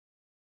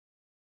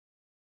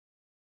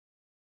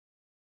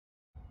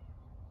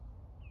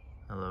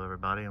Hello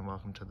everybody, and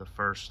welcome to the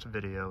first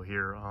video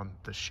here on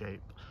The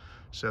Shape.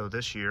 So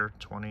this year,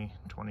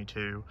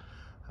 2022,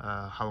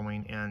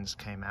 Halloween Ends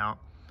came out.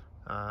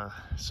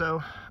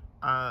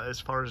 As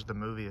far as the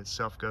movie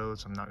itself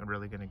goes, I'm not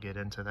really going to get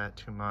into that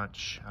too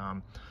much.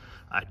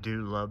 I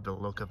do love the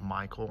look of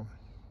Michael,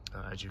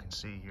 as you can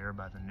see here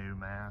by the new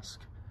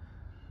mask.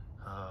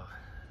 I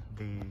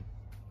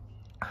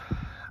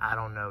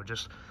don't know,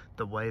 just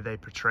the way they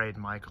portrayed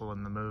Michael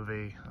in the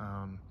movie.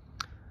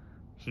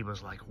 He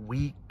was like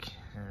weak,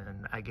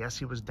 and I guess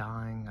he was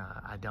dying.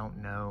 I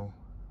don't know,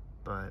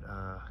 but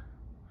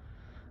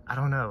I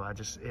don't know.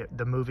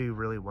 The movie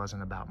really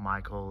wasn't about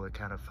Michael. It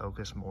kind of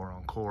focused more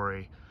on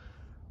Corey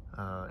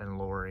and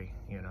Lori,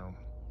 you know,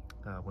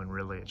 when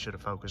really it should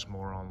have focused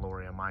more on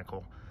Lori and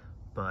Michael.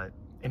 But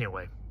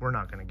anyway, we're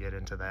not going to get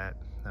into that.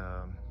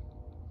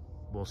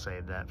 We'll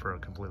save that for a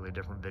completely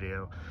different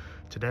video.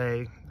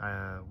 Today,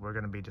 we're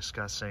going to be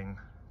discussing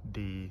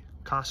the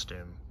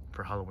costume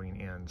for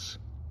Halloween Ends,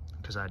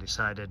 because I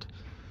decided,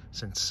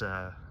 since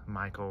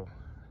Michael,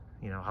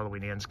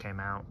 Halloween Ends came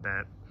out,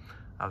 that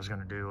I was going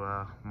to do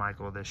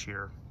Michael this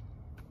year.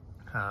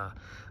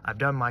 I've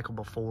done Michael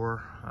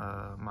before.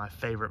 My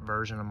favorite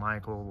version of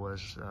Michael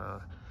was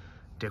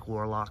Dick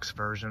Warlock's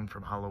version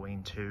from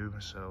Halloween 2.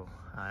 So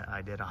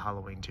I did a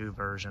Halloween 2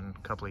 version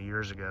a couple of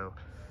years ago.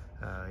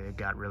 It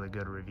got really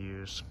good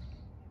reviews.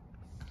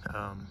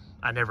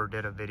 I never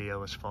did a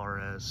video as far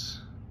as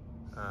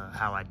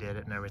how I did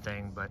it and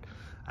everything, but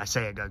I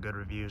say it got good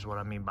reviews. What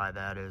I mean by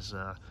that is,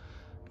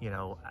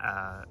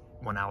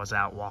 when I was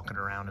out walking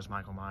around as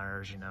Michael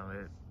Myers,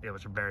 it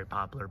was very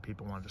popular.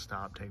 People wanted to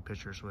stop, take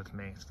pictures with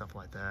me, stuff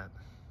like that.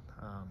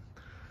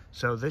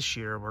 So this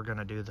year we're going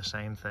to do the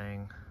same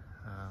thing,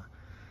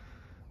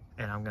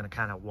 and I'm going to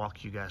kind of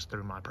walk you guys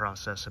through my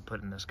process of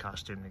putting this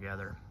costume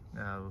together.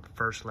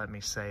 First, let me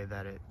say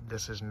that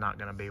this is not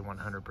going to be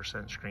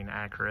 100% screen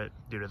accurate,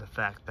 due to the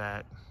fact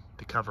that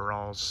the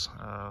coveralls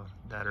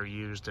that are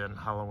used in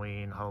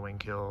Halloween, Halloween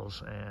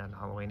Kills, and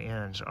Halloween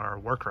Ends are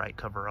Workrite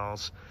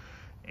coveralls,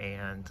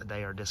 and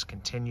they are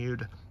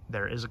discontinued.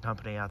 There is a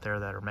company out there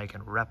that are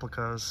making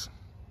replicas,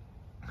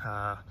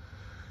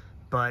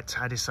 but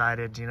I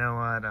decided, you know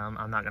what,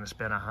 I'm not going to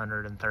spend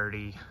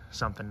 $130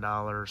 something,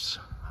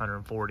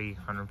 140,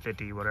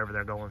 150, whatever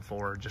they're going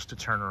for, just to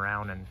turn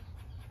around and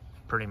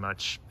pretty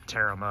much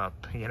tear them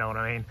up, you know what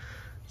I mean?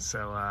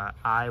 So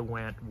I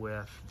went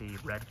with the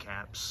red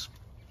caps.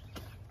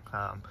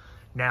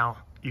 Now,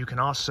 you can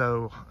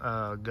also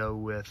go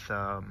with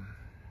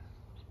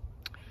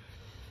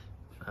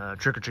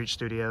Trick or Treat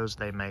Studios.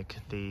 They make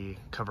the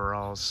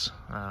coveralls.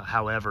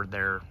 However,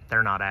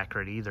 they're not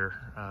accurate either.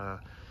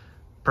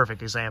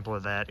 Perfect example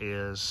of that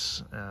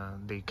is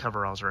the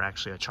coveralls are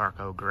actually a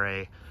charcoal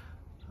gray,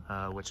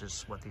 which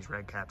is what these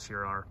red caps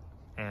here are,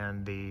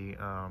 and the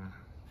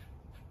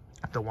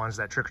ones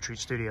that Trick or Treat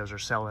Studios are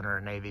selling are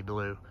a navy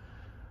blue.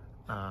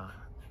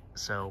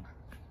 So,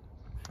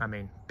 I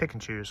mean, pick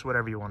and choose,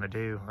 whatever you want to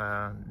do.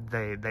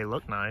 They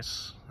look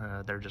nice.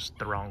 They're just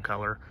the wrong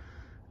color.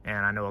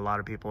 And I know a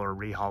lot of people are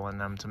rehauling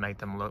them to make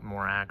them look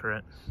more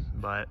accurate.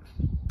 But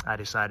I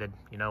decided,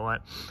 you know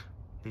what?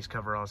 These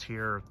coveralls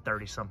here are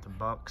 30-something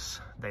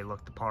bucks. They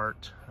look the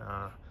part.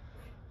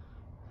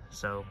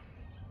 So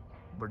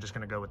we're just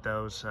going to go with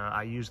those.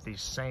 I use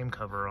these same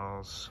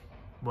coveralls.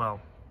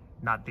 Well,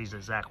 not these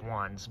exact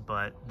ones,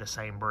 but the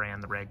same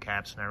brand, the red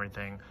caps and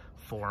everything,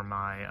 for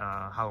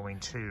my Halloween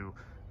 2.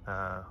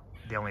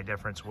 The only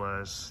difference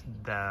was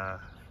the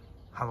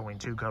Halloween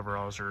 2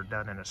 coveralls are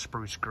done in a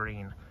spruce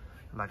green.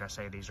 Like I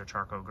say, these are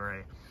charcoal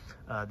gray.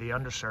 The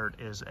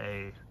undershirt is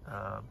a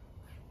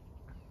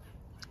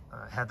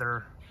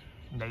heather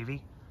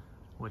navy,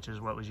 which is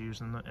what was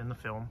used in the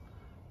film.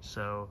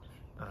 So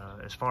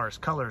as far as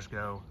colors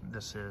go,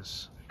 this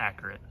is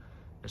accurate.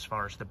 As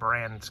far as the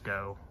brands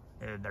go,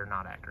 they're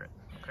not accurate.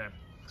 Okay.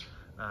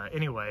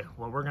 Anyway,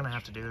 what we're going to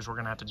have to do is we're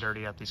going to have to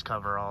dirty up these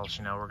coveralls.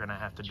 We're going to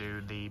have to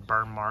do the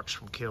burn marks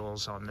from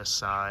kills on this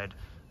side.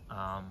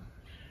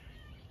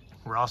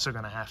 We're also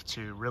going to have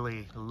to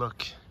really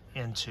look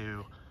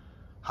into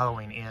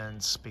Halloween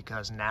Ends,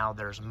 because now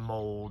there's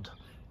mold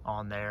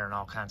on there and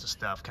all kinds of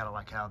stuff, kind of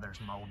like how there's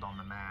mold on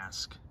the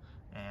mask.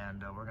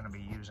 And we're going to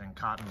be using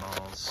cotton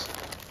balls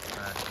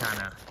to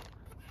kind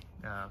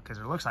of, because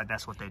it looks like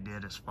that's what they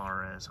did as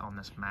far as on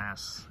this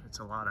mask. It's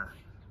a lot of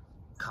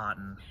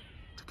cotton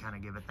to kind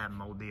of give it that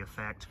moldy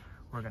effect.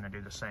 We're going to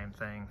do the same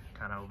thing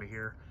kind of over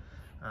here.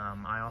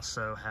 I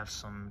also have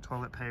some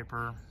toilet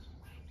paper,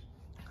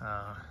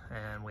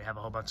 and we have a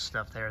whole bunch of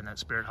stuff there in that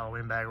Spirit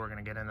Halloween bag. We're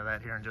going to get into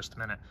that here in just a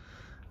minute.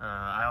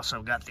 I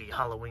also got the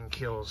Halloween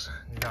Kills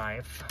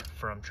knife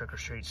from Trick or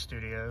Treat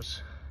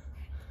Studios.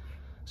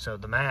 So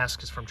the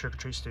mask is from Trick or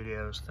Treat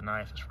Studios, the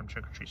knife is from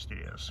Trick or Treat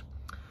Studios.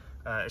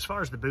 As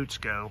far as the boots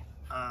go,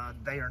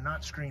 they are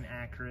not screen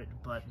accurate,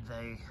 but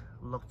they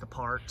look the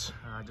part.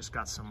 I just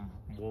got some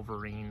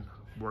Wolverine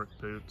work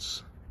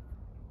boots.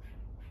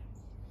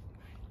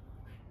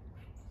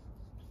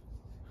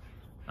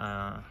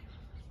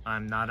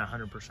 I'm not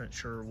 100%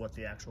 sure what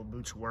the actual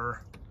boots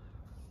were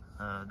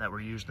that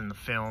were used in the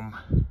film,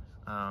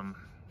 I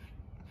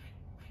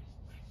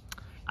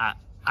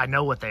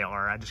know what they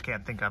are. I just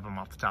can't think of them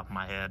off the top of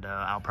my head.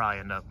 I'll probably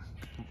end up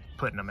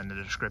putting them in the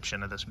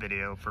description of this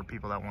video for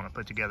people that want to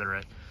put together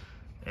a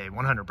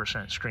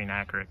 100% screen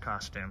accurate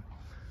costume.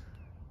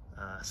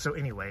 So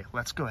anyway,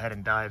 let's go ahead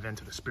and dive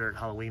into the Spirit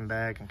Halloween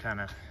bag and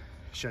kind of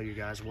show you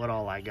guys what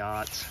all I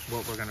got,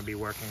 what we're going to be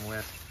working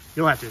with.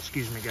 You'll have to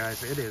excuse me,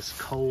 guys. It is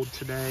cold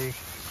today,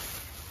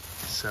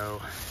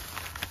 so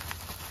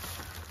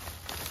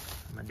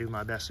I'm going to do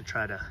my best to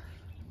try to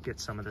get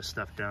some of this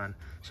stuff done.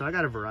 So I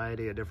got a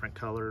variety of different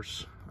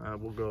colors.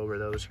 We'll go over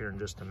those here in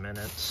just a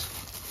minute.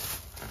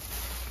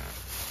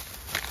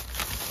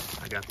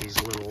 I got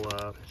these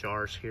little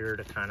jars here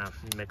to kind of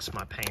mix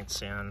my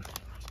paints in.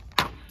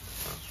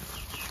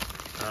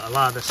 A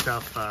lot of the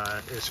stuff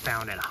is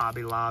found at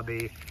Hobby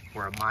Lobby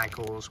or at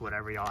Michael's,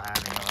 whatever y'all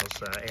have in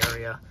y'all's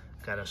area.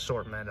 Got an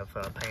assortment of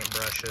paint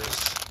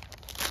brushes.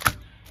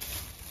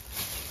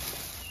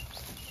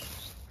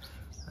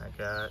 I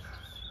got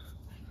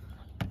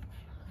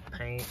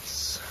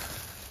paints.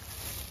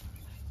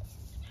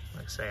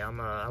 Like I say, I'm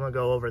gonna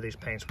go over these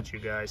paints with you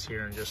guys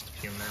here in just a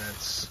few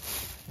minutes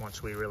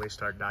once we really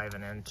start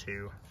diving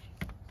into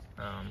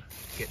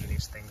getting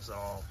these things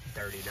all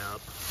dirtied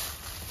up.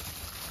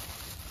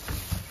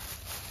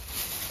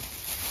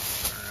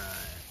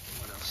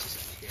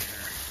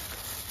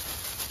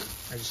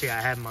 As you see,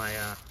 I have my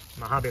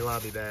my Hobby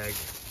Lobby bag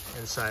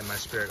inside my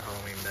Spirit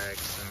Halloween bag,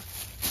 so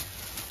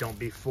don't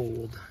be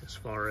fooled as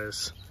far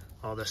as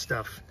all this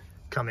stuff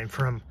coming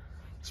from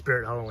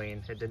Spirit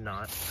Halloween. It did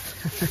not.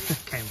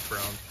 It came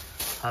from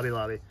Hobby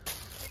Lobby.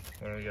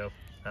 There we go,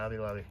 Hobby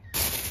Lobby.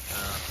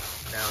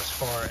 Now, as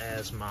far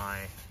as my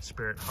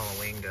Spirit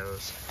Halloween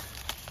goes,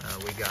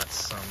 we got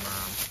some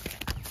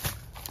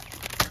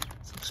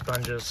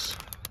sponges,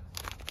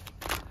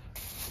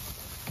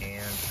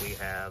 and we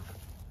have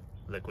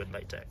liquid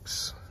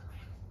latex.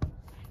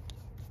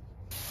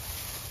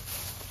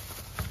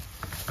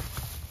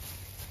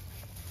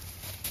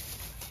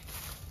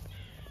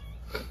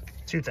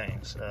 Two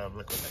things of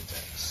liquid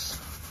latex.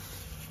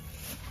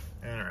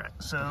 All right,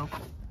 so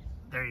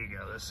there you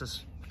go. This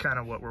is kind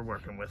of what we're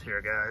working with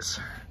here, guys.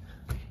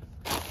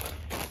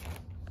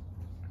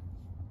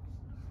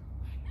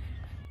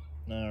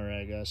 All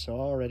right, guys, so I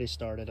already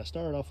started. I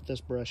started off with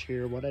this brush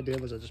here. What I did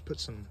was I just put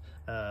some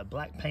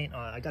black paint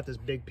on. I got this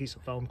big piece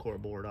of foam core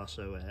board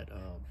also at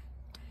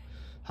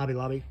Hobby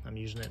Lobby. I'm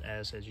using it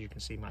as you can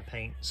see, my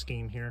paint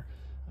scheme here.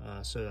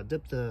 So I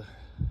dipped the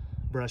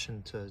brush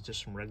into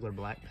just some regular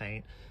black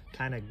paint.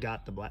 Kind of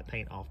got the black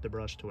paint off the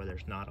brush to where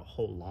there's not a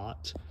whole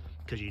lot,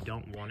 because you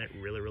don't want it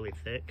really, really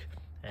thick.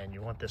 And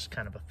you want this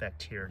kind of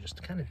effect here, just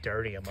to kind of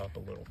dirty them up a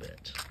little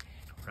bit,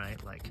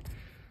 right? Like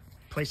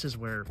places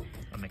where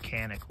a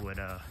mechanic would,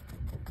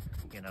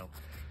 you know,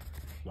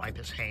 wipe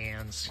his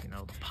hands, you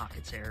know, the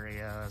pockets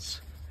areas,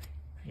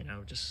 you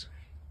know, just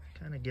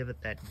kind of give it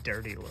that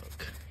dirty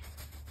look,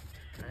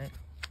 right?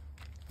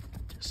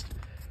 Just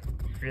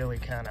really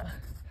kind of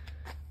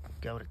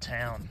go to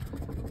town.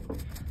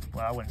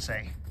 Well, I wouldn't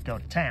say go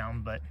to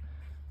town, but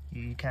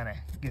you kind of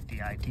get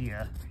the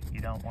idea.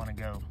 You don't want to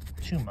go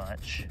too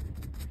much,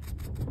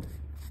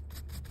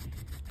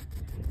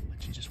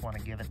 but you just want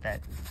to give it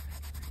that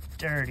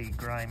dirty,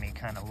 grimy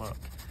kind of look,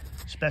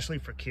 especially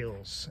for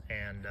kills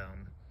and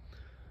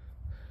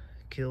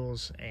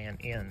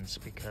ends,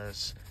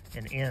 because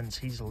in ends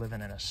he's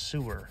living in a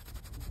sewer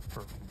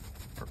for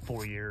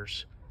 4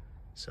 years,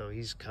 so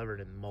he's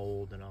covered in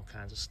mold and all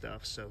kinds of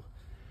stuff. So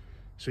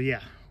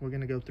yeah, we're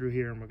gonna go through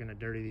here and we're gonna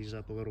dirty these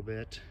up a little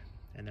bit,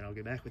 and then I'll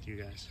get back with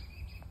you guys.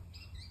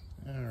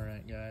 All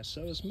right, guys,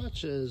 so as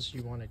much as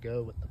you want to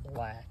go with the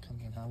black, I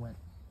mean, I went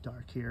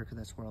dark here because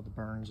that's where all the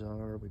burns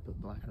are. We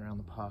put black around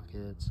the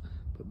pockets,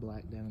 put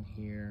black down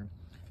here,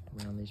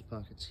 around these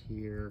pockets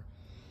here,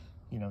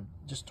 you know,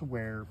 just to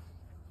where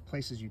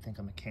places you think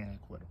a mechanic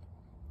would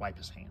wipe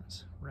his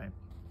hands, right?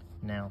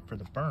 Now for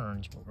the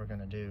burns, what we're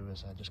gonna do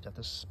is I just got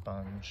this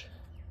sponge.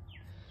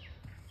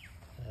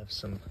 I have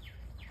some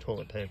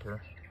toilet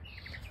paper,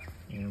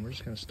 and we're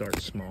just gonna start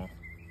small.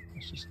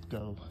 Let's just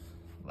go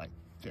like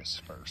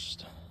this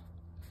first.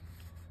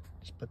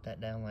 Just put that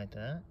down like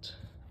that.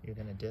 You're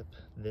gonna dip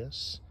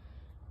this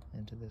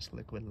into this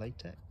liquid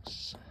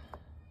latex.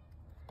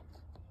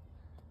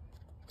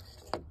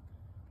 And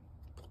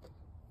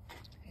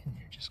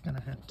you're just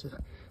gonna have to,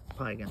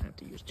 probably gonna have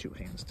to use 2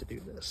 hands to do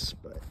this,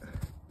 but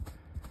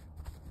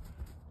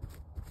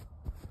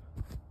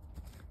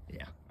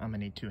yeah, I'm gonna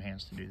need 2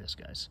 hands to do this,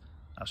 guys.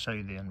 I'll show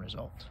you the end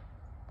result.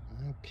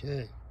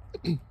 Okay,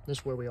 this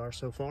is where we are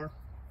so far.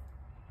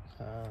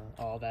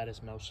 All that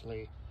is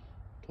mostly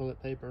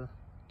toilet paper,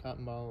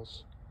 cotton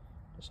balls,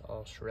 just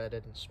all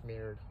shredded and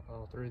smeared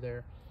all through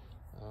there.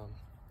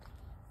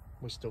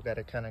 We still got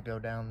to kind of go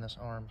down this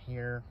arm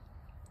here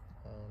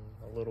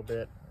a little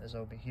bit, as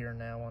over here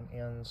now on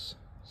ends.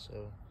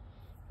 So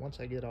once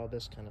I get all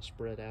this kind of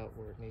spread out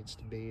where it needs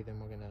to be, then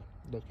we're going to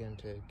look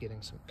into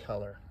getting some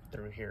color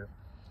through here.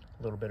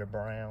 A little bit of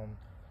brown,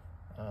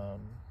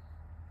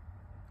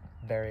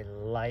 very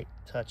light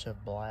touch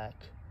of black,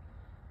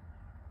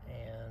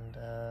 and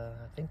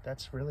I think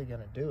that's really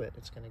gonna do it.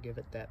 It's gonna give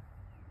it that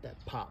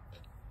pop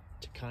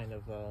to kind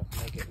of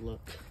make it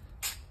look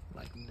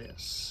like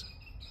this.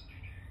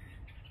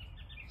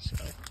 So,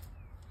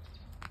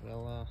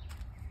 well,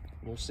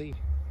 we'll see.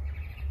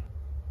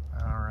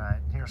 All right,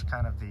 here's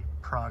kind of the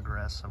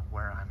progress of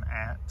where I'm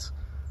at.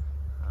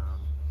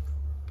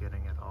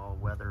 Getting it all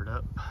weathered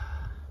up.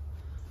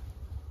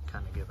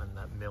 Kind of giving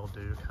that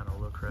mildew kind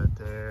of look right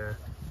there.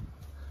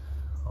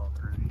 All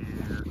through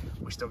here.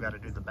 We still got to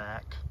do the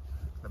back.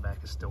 The back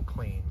is still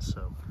clean,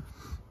 so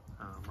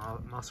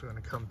I'm also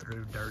going to come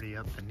through, dirty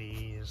up the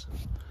knees. And,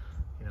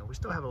 you know, we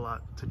still have a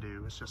lot to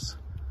do. It's just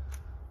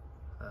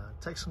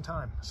takes some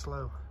time,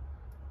 slow.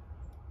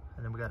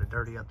 And then we got to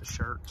dirty up the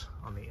shirt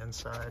on the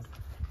inside.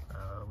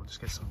 We'll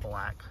just get some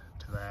black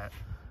to that.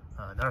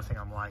 Another thing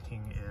I'm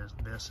liking is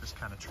this is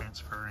kind of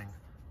transferring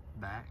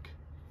back,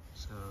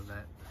 so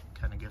that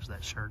kind of gives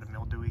that shirt a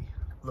mildewy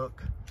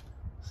look.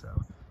 So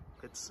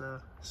it's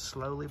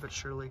slowly but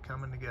surely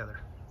coming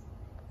together.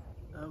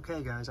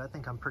 Okay guys, I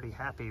think I'm pretty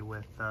happy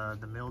with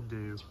the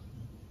mildew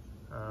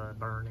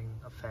burning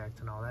effect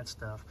and all that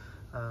stuff.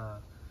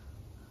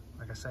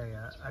 Like I say,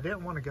 I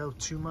didn't want to go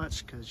too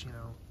much because, you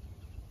know,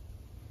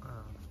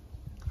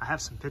 I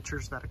have some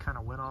pictures that I kind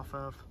of went off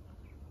of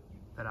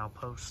that I'll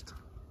post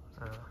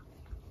to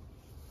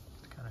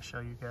kind of show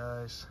you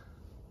guys.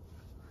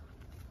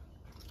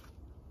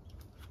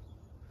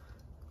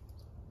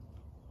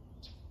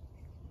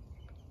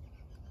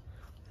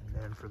 And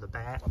then for the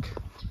back,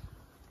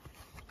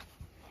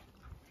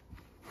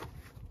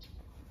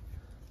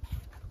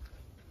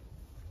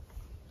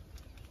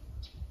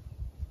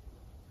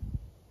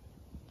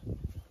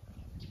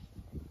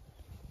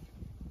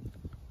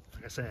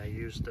 like I say, I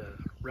used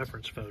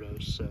reference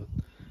photos, so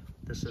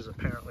this is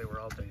apparently where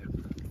all the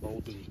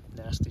moldy,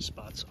 nasty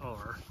spots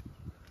are.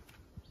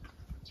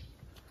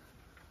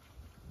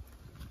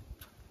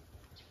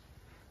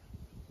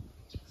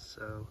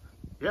 So,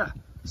 yeah.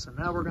 So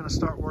now we're going to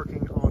start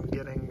working on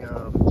getting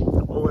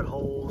the bullet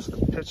holes, the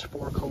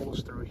pitchfork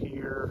holes through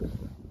here,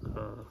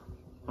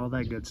 all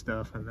that good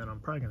stuff. And then I'm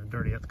probably going to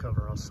dirty up the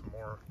coveralls some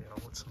more, you know,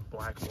 with some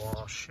black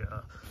wash,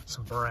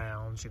 some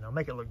browns, you know,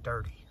 make it look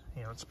dirty.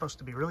 You know, it's supposed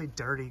to be really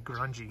dirty,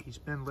 grungy. He's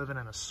been living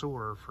in a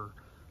sewer for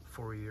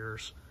 4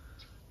 years.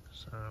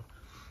 So,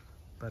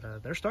 but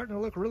they're starting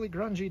to look really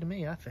grungy to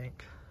me, I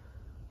think.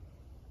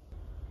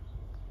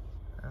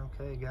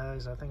 Okay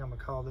guys, I think I'm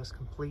gonna call this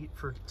complete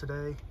for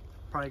today.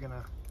 Probably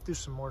gonna do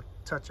some more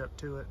touch up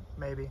to it,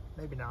 maybe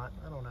not,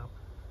 I don't know.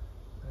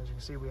 As you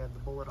can see, we have the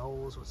bullet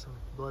holes with some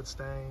blood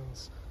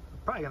stains. I'm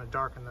probably gonna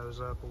darken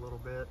those up a little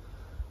bit.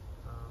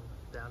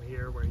 Down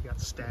here where he got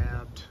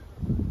stabbed.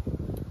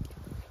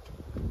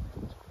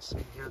 See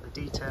here the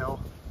detail.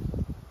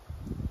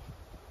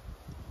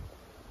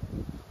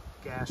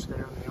 Gash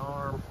there in the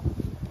arm.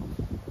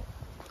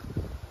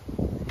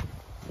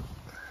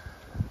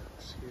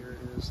 So here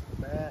is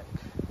the back.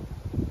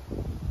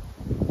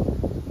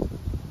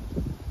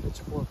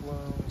 Pitchfork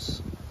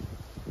wounds.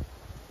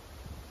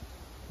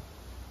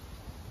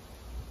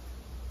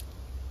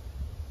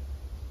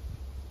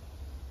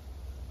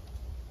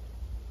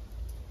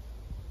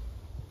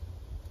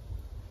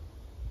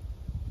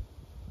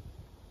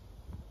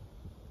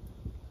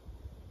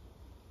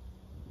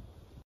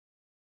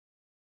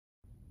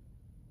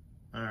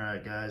 All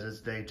right, guys, it's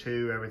day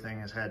 2.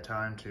 Everything has had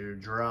time to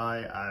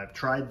dry. I've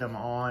tried them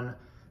on.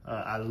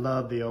 I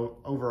love the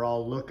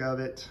overall look of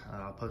it.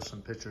 I'll post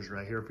some pictures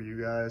right here for you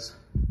guys.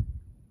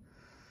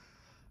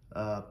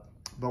 But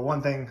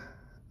one thing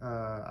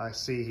I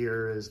see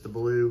here is the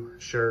blue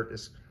shirt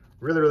is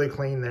really, really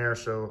clean there.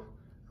 So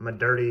I'm gonna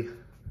dirty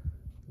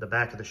the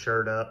back of the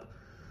shirt up.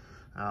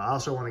 I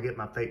also want to get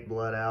my fake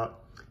blood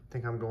out. I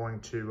think I'm going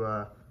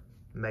to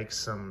make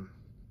some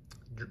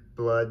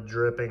blood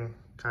dripping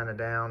kind of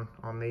down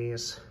on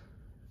these,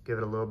 give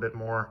it a little bit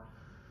more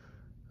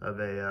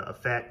of a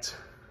effect.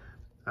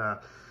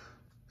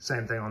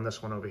 Same thing on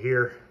this one over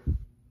here,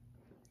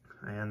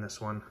 and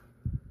this one,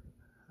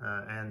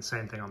 and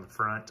same thing on the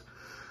front.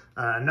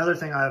 Another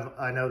thing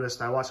I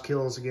noticed, I watched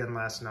Kills again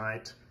last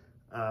night,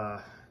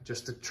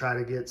 just to try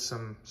to get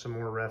some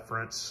more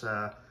reference.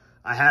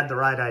 I had the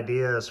right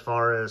idea as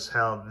far as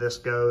how this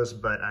goes,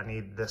 but I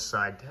need this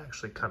side to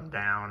actually come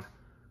down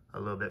a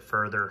little bit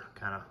further,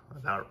 kind of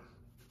about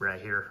right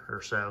here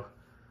or so.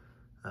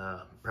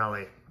 I'll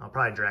probably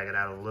drag it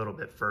out a little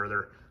bit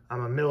further. I'm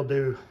gonna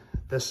mildew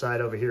this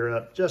side over here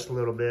up just a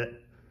little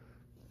bit,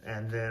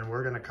 and then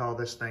we're gonna call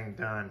this thing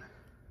done.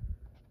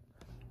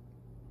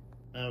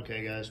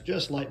 Okay guys,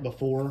 just like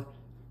before,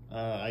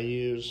 I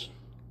use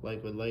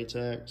liquid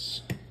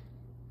latex,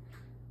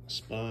 a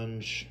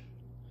sponge,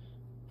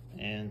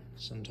 and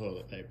some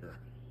toilet paper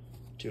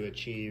to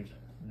achieve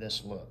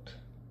this look,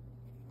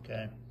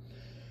 okay?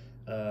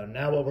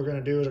 Now what we're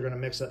gonna do is we're gonna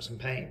mix up some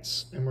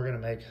paints, and we're gonna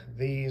make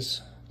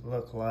these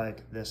look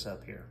like this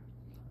up here,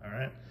 all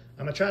right?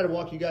 I'm gonna try to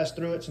walk you guys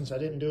through it since I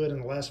didn't do it in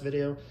the last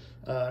video.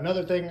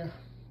 Another thing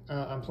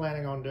I'm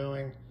planning on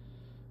doing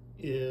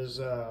is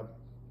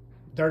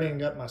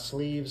dirtying up my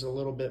sleeves a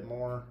little bit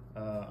more.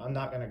 I'm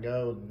not gonna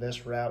go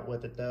this route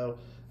with it though.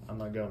 I'm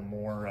gonna go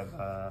more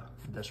of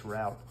this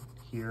route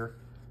here,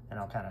 and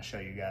I'll kind of show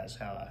you guys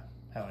how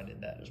I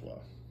did that as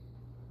well.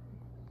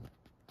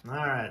 All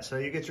right, so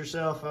you get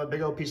yourself a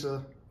big old piece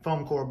of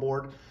foam core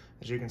board.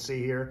 As you can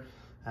see here,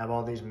 I have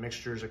all these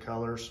mixtures of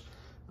colors.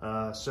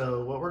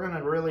 So what we're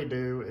gonna really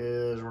do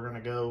is we're gonna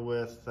go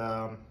with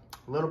a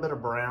little bit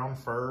of brown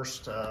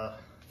first.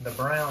 The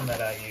brown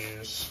that I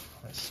use,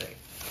 let's see.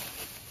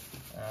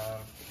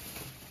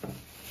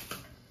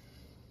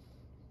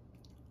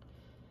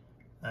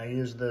 I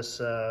use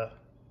this,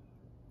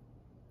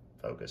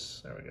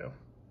 focus, there we go.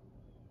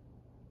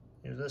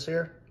 Use this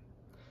here.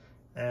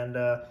 And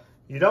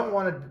you don't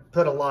want to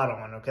put a lot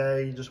on,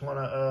 okay? You just want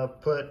to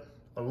put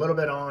a little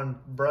bit on,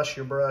 brush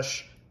your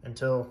brush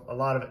until a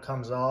lot of it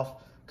comes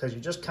off, because you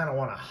just kind of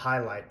want to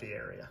highlight the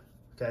area,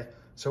 okay?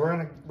 So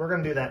we're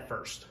gonna do that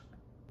first.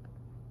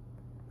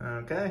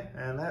 Okay,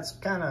 and that's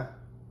kind of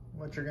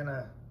what you're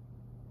gonna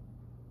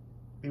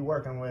be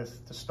working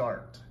with to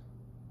start.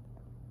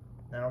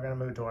 Now we're gonna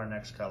move to our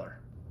next color.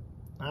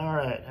 All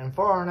right, and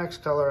for our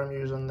next color, I'm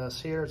using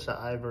this here. It's an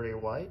ivory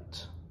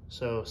white.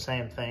 So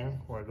same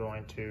thing, we're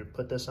going to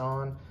put this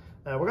on.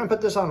 We're gonna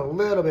put this on a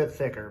little bit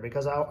thicker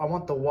because I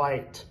want the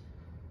white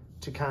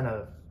to kind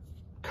of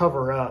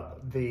cover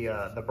up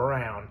the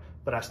brown,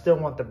 but I still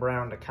want the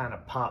brown to kind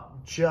of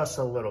pop just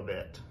a little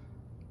bit.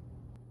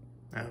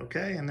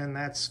 Okay, and then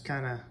that's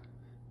kind of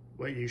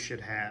what you should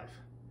have.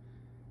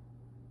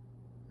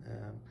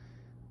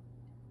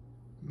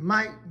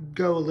 Might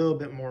go a little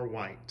bit more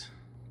white.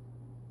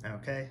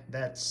 Okay,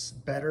 that's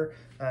better.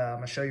 I'm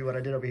gonna show you what I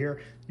did over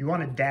here. You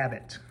want to dab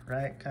it,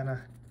 right? Kind of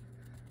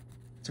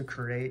to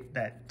create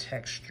that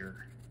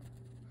texture.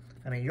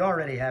 I mean, you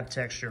already have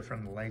texture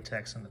from the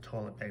latex and the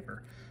toilet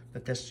paper,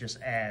 but this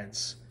just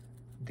adds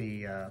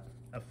the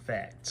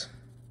effect.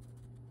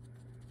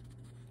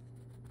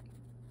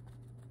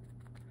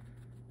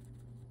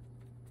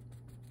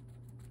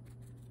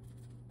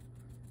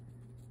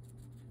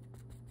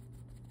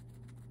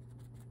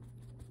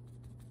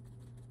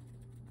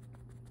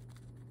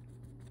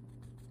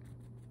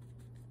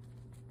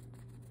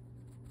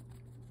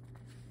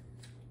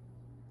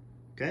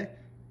 Okay,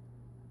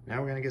 now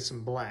we're gonna get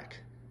some black.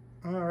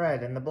 All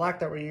right, and the black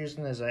that we're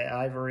using is a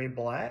ivory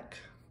black,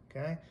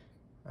 okay?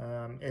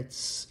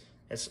 It's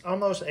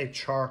almost a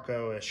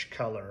charcoal-ish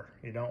color.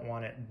 You don't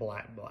want it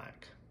black.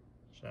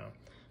 So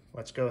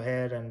let's go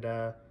ahead and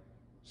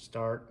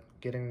start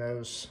getting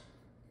those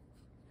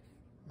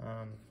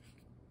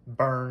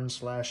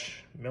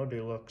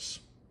burn/mildew looks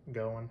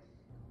going.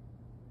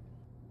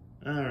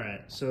 All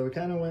right, so we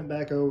kind of went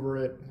back over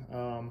it.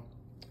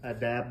 I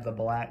dabbed the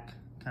black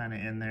kind of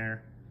in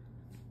there.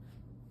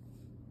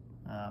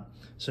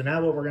 So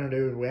now what we're gonna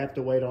do is we have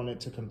to wait on it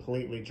to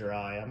completely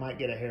dry. I might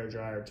get a hair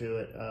dryer to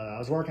it. I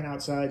was working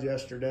outside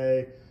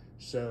yesterday,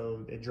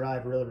 so it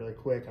dried really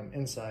quick. I'm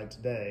inside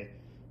today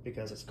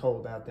because it's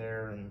cold out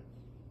there and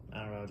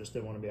I don't know, just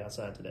didn't want to be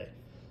outside today.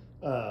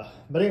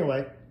 But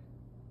anyway,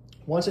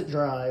 once it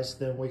dries,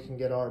 then we can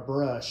get our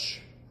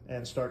brush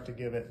and start to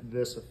give it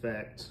this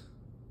effect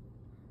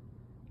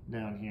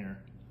down here.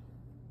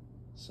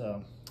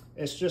 So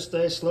it's just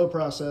a slow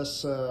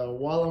process.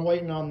 While I'm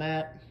waiting on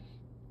that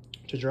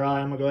to dry,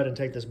 I'm gonna go ahead and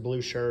take this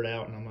blue shirt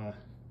out and I'm gonna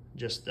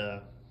just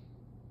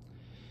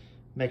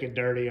make it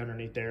dirty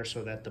underneath there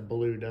so that the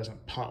blue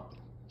doesn't pop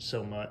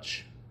so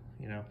much,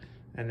 you know,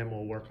 and then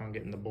we'll work on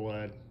getting the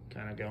blood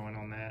kind of going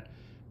on that.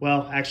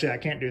 Well, actually I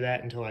can't do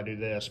that until I do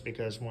this,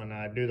 because when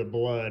I do the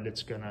blood,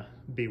 it's gonna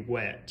be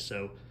wet.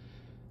 So,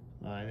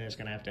 and then it's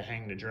gonna have to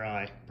hang to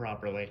dry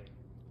properly.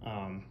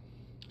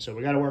 So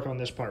we gotta work on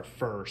this part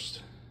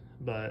first.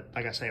 But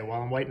like I say,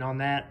 while I'm waiting on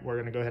that, we're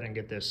gonna go ahead and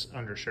get this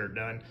undershirt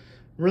done.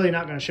 Really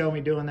not gonna show me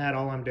doing that.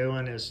 All I'm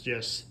doing is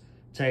just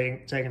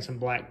taking some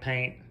black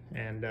paint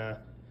and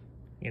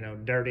you know,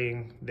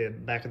 dirtying the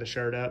back of the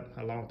shirt up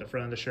along with the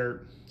front of the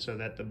shirt so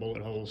that the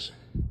bullet holes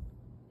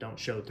don't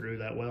show through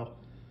that well.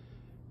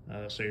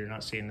 So you're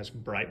not seeing this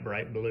bright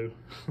blue.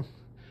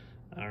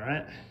 All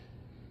right.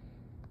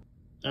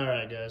 All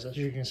right, guys, as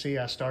you can see,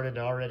 I started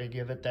to already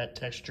give it that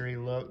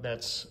textury look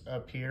that's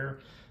up here.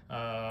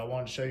 I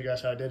wanted to show you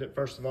guys how I did it.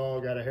 First of all,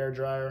 I got a hair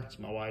dryer. It's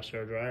my wife's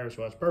hair dryer,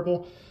 so it's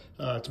purple,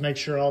 to make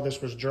sure all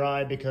this was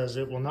dry, because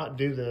it will not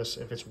do this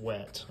if it's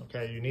wet,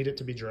 okay? You need it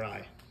to be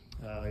dry.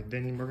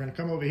 Then we're gonna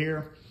come over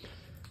here.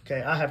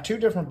 Okay, I have two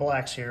different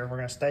blacks here. We're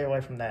gonna stay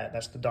away from that.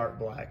 That's the dark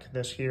black.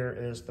 This here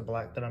is the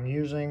black that I'm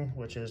using,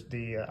 which is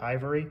the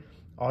ivory.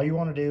 All you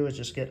wanna do is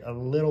just get a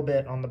little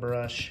bit on the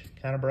brush,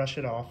 kind of brush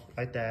it off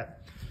like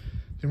that.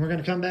 Then we're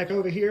gonna come back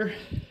over here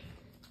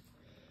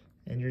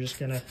and you're just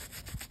gonna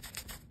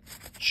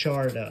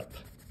char it up.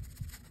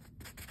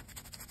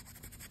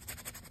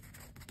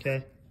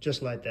 Okay,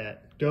 just like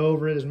that. Go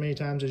over it as many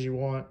times as you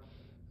want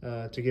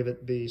to give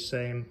it the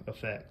same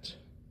effect.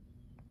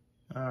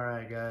 All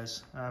right,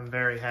 guys, I'm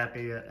very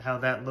happy at how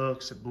that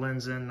looks. It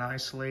blends in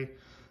nicely.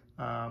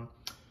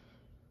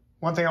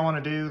 One thing I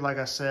want to do, like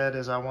I said,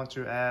 is I want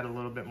to add a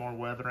little bit more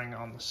weathering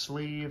on the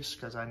sleeves,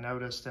 because I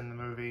noticed in the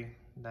movie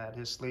that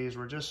his sleeves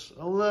were just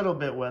a little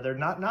bit weathered,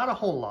 not a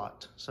whole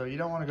lot. So you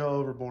don't want to go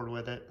overboard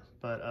with it,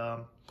 but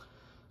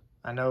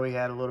I know he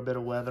had a little bit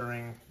of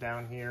weathering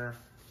down here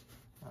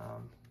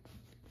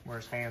where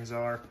his hands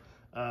are,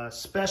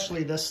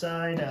 especially this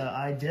side.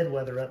 I did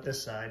weather up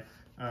this side,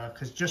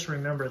 because just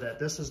remember that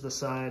this is the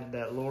side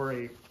that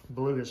Lori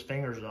blew his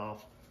fingers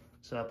off.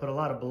 So I put a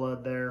lot of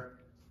blood there.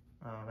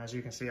 As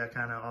you can see, I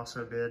kind of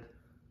also did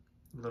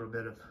a little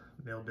bit of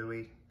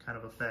mildewy kind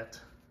of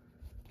effect.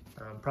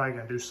 I'm probably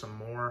going to do some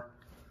more,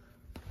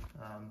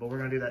 but we're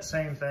going to do that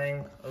same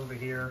thing over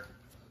here.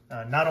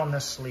 Not on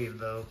this sleeve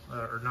though,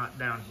 or not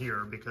down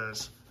here,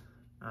 because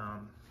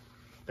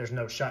there's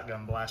no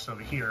shotgun blast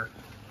over here,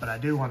 but I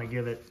do want to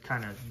give it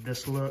kind of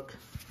this look,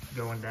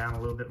 going down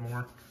a little bit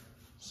more.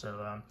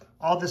 So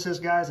all this is,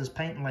 guys, is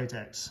paint and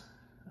latex.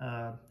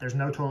 There's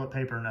no toilet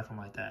paper or nothing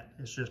like that.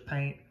 It's just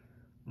paint,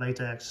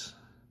 latex.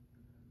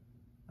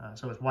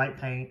 So it's white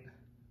paint,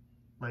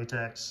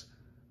 latex,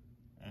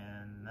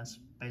 and that's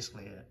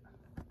basically it.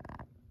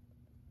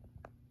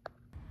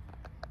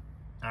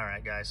 All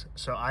right, guys,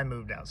 so I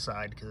moved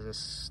outside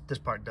because this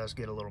part does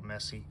get a little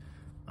messy.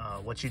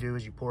 What you do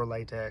is you pour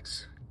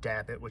latex,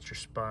 dab it with your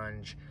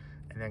sponge,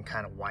 and then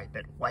kind of wipe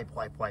it. Wipe.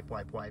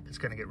 It's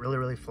gonna get really,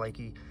 really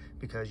flaky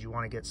because you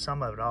wanna get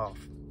some of it off,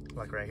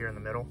 like right here in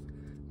the middle,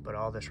 but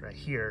all this right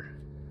here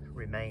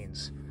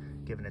remains,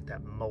 giving it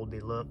that moldy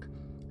look.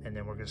 And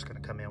then we're just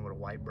gonna come in with a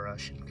white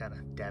brush and kind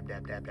of dab,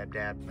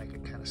 make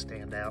it kind of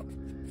stand out,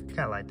 kind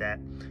of like that.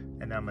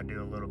 And then I'm gonna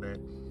do a little bit,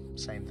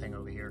 same thing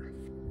over here.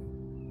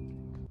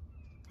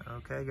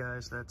 Okay,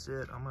 guys, that's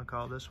it. I'm gonna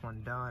call this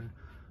one done.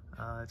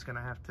 It's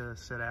gonna have to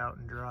sit out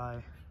and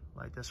dry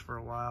like this for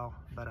a while,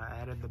 but I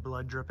added the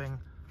blood dripping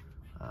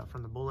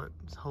from the bullet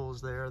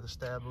holes there, the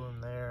stab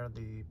wound there,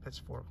 the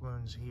pitchfork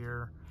wounds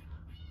here.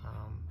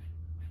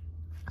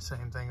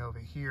 Same thing over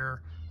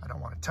here. I don't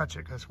want to touch it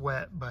because it's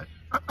wet, but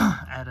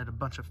added a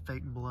bunch of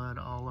fake blood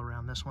all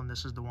around this one.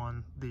 This is the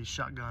one the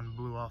shotgun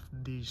blew off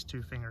these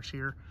two fingers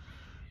here.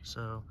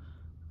 So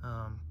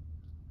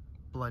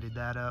bloodied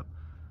that up.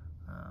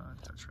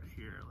 Touch right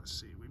here. Let's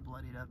see. We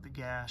bloodied up the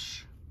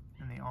gash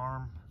in the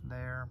arm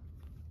there.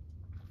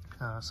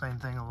 Same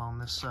thing along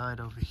this side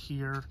over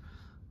here.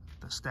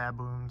 The stab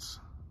wounds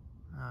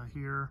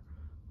here,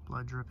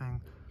 blood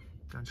dripping.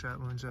 Gunshot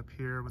wounds up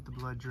here with the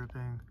blood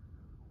dripping.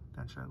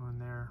 Gunshot wound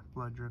there,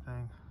 blood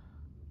dripping.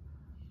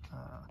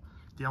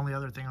 The only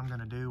other thing I'm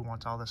gonna do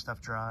once all this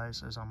stuff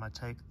dries is I'm gonna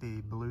take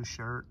the blue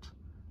shirt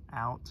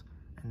out,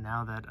 and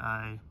now that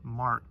I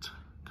marked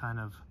kind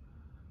of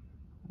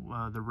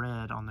the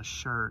red on the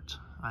shirt,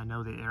 I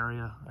know the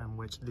area in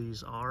which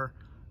these are.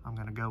 I'm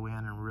gonna go in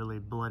and really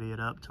bloody it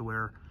up to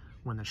where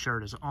when the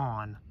shirt is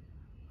on,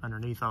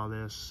 underneath all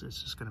this,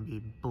 it's just gonna be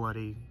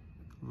bloody,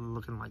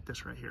 looking like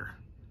this right here.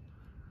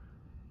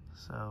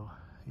 So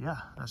yeah,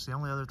 that's the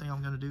only other thing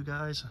I'm gonna do,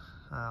 guys.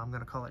 I'm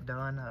gonna call it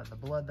done. The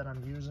blood that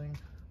I'm using,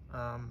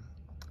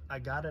 I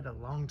got it a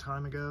long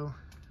time ago.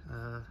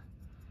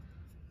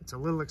 It's a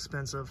little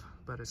expensive,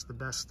 but it's the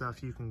best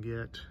stuff you can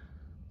get.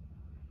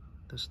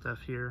 This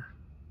stuff here.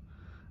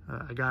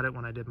 I got it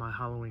when I did my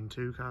Halloween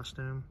 2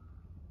 costume.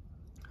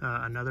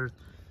 Another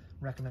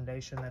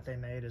recommendation that they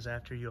made is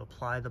after you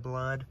apply the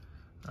blood,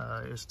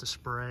 is to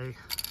spray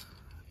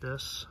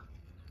this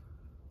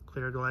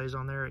clear glaze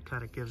on there. It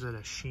kind of gives it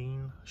a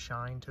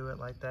shine to it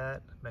like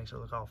that. Makes it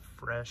look all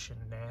fresh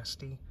and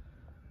nasty.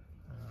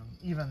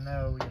 Even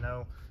though, you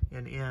know,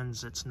 in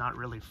ends it's not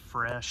really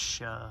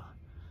fresh.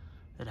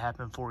 It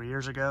happened 4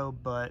 years ago,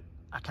 but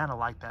I kind of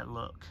like that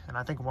look. And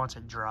I think once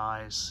it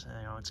dries,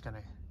 you know, it's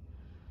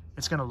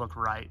gonna look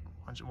right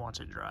once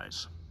it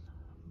dries.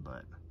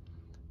 But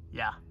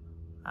yeah,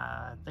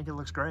 I think it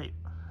looks great.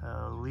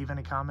 Leave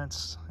any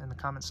comments in the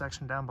comment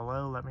section down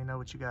below. Let me know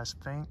what you guys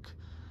think.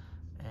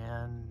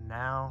 And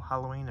now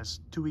Halloween is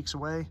 2 weeks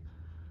away,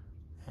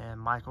 and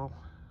Michael,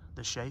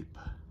 the Shape,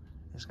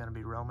 is going to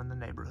be roaming the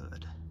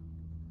neighborhood.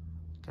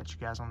 Catch you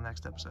guys on the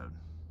next episode.